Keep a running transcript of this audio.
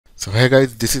So hey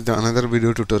guys, this is the another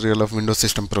video tutorial of Windows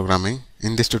system programming.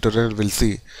 In this tutorial we'll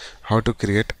see how to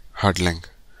create hard link.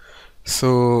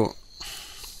 So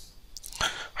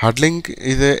hard link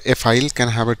is a file can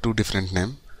have a two different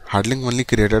name. Hard link only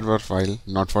created for file,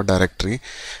 not for directory,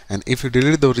 and if you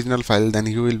delete the original file then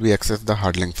you will be access the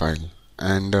hard link file,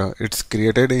 and it's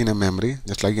created in a memory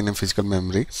just like in a physical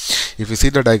memory. If you see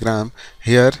the diagram,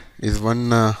 here is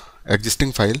one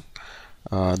existing file.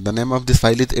 The name of this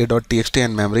file is a.txt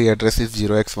and memory address is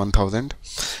 0x1000,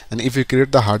 and if you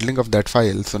create the hard link of that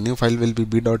file, so new file will be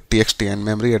b.txt and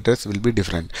memory address will be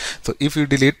different. So if you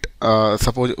delete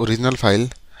suppose original file,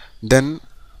 then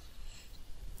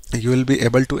you will be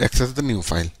able to access the new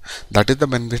file. That is the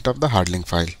benefit of the hard link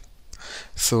file.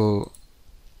 So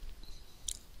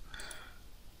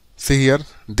see here,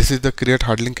 this is the create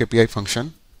hard link API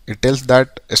function. It tells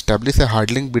that establish a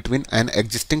hard link between an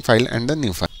existing file and the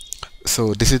new file.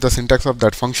 So this is the syntax of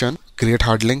that function, create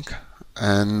hard link,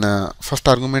 and first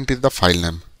argument is the file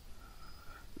name.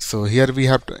 So here we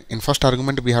have to, in first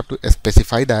argument we have to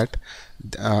specify that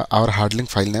our hard link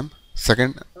file name.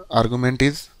 Second argument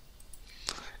is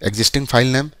existing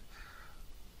file name,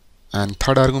 and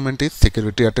third argument is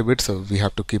security attribute, so we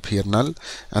have to keep here null,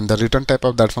 and the return type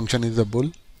of that function is a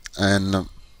bool, and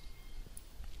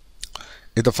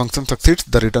if the function succeeds,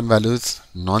 the return value is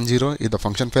non-zero. If the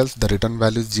function fails, the return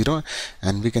value is 0,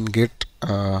 and we can get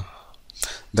the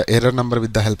error number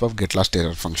with the help of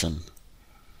getLastError function.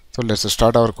 So let's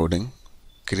start our coding.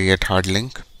 Create hard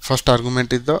link. First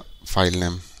argument is the file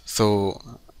name. So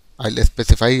I'll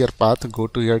specify your path. Go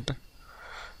to your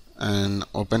and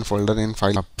open folder in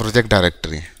file project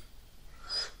directory.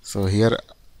 So here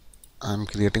I'm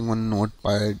creating one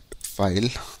notepad file,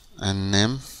 and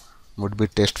name would be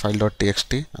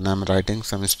testfile.txt, and I'm writing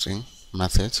some string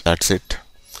message. That's it.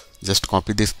 Just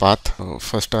copy this path. So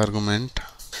first argument.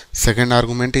 Second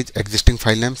argument is existing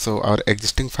file name. So our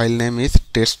existing file name is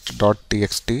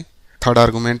test.txt. Third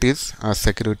argument is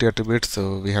security attribute.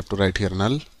 So we have to write here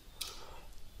null.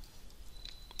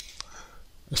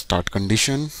 Start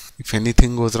condition. If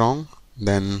anything goes wrong,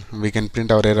 then we can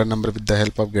print our error number with the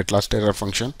help of getLastError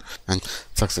function, and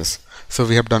success. So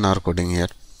we have done our coding here.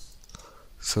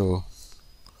 So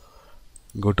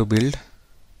go to build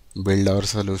our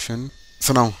solution.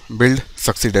 So now build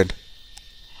succeeded.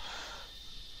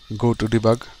 Go to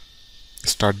debug,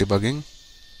 start debugging.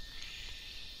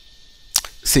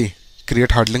 See,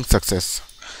 create hard link success.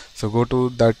 So go to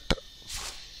that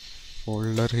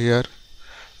folder here,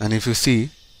 and if you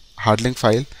see, hard link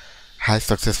file has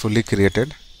successfully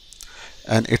created,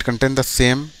 and it contains the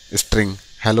same string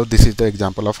hello. This is the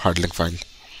example of hard link file.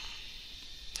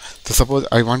 So suppose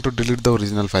I want to delete the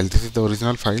original file. This is the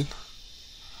original file.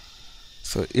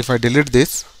 So if I delete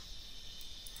this,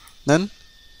 then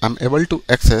I'm able to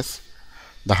access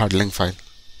the hard link file.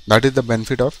 That is the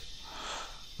benefit of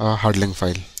hard link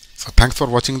file. So thanks for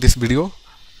watching this video.